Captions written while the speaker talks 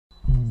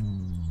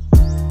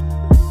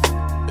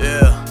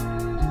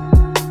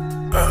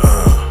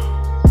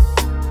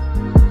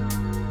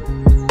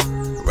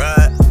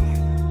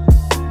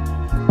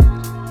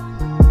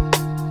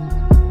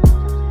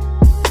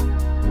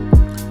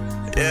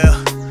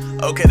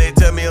Okay, they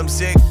tell me I'm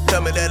sick,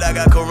 tell me that I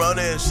got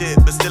corona and shit,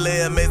 but still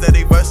they amazed that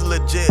they verse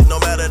legit. No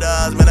matter the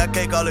odds, man, I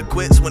can't call it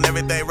quits when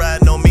everything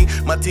riding on me.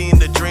 My team,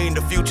 the dream,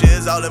 the future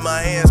is all in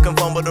my hands. Come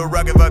fumble the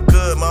rock if I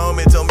could. My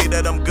homie told me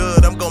that I'm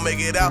good, I'm gon' make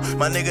it out.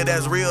 My nigga,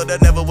 that's real,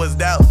 that never was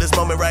doubt. This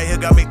moment right here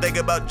got me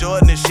thinking about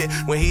Jordan and shit.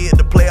 When he hit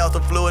the playoffs,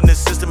 the flu in the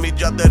system, he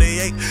dropped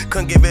 38.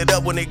 Couldn't give it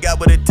up when he got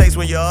what it takes.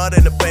 When your heart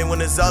in the pain,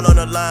 when it's all on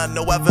the line.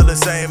 No, I feel the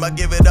same. I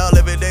give it all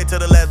every day to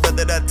the last breath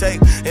that I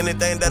take.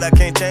 Anything that I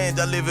can't change,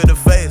 I live it to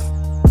faith.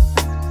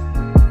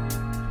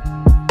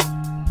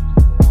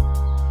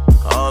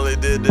 I only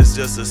did this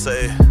just to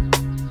say,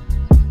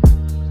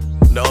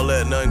 don't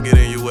let nothing get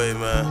in your way,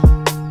 man.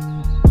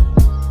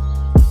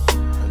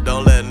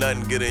 Don't let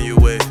nothing get in your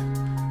way.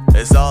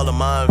 It's all a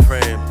mind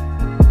frame.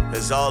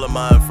 It's all a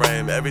mind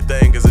frame.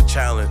 Everything is a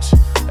challenge.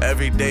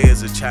 Every day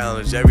is a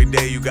challenge. Every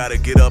day you gotta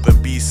get up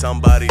and be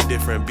somebody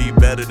different. Be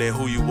better than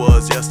who you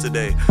was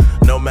yesterday.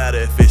 No matter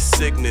if it's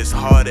sickness,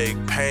 heartache,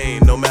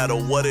 pain, no matter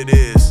what it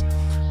is,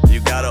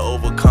 you gotta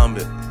overcome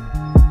it.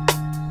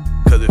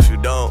 Cause if you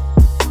don't,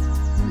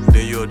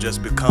 then you'll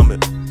just become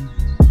it.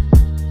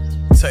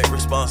 Take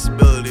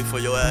responsibility for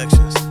your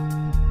actions.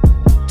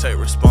 Take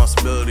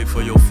responsibility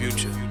for your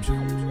future.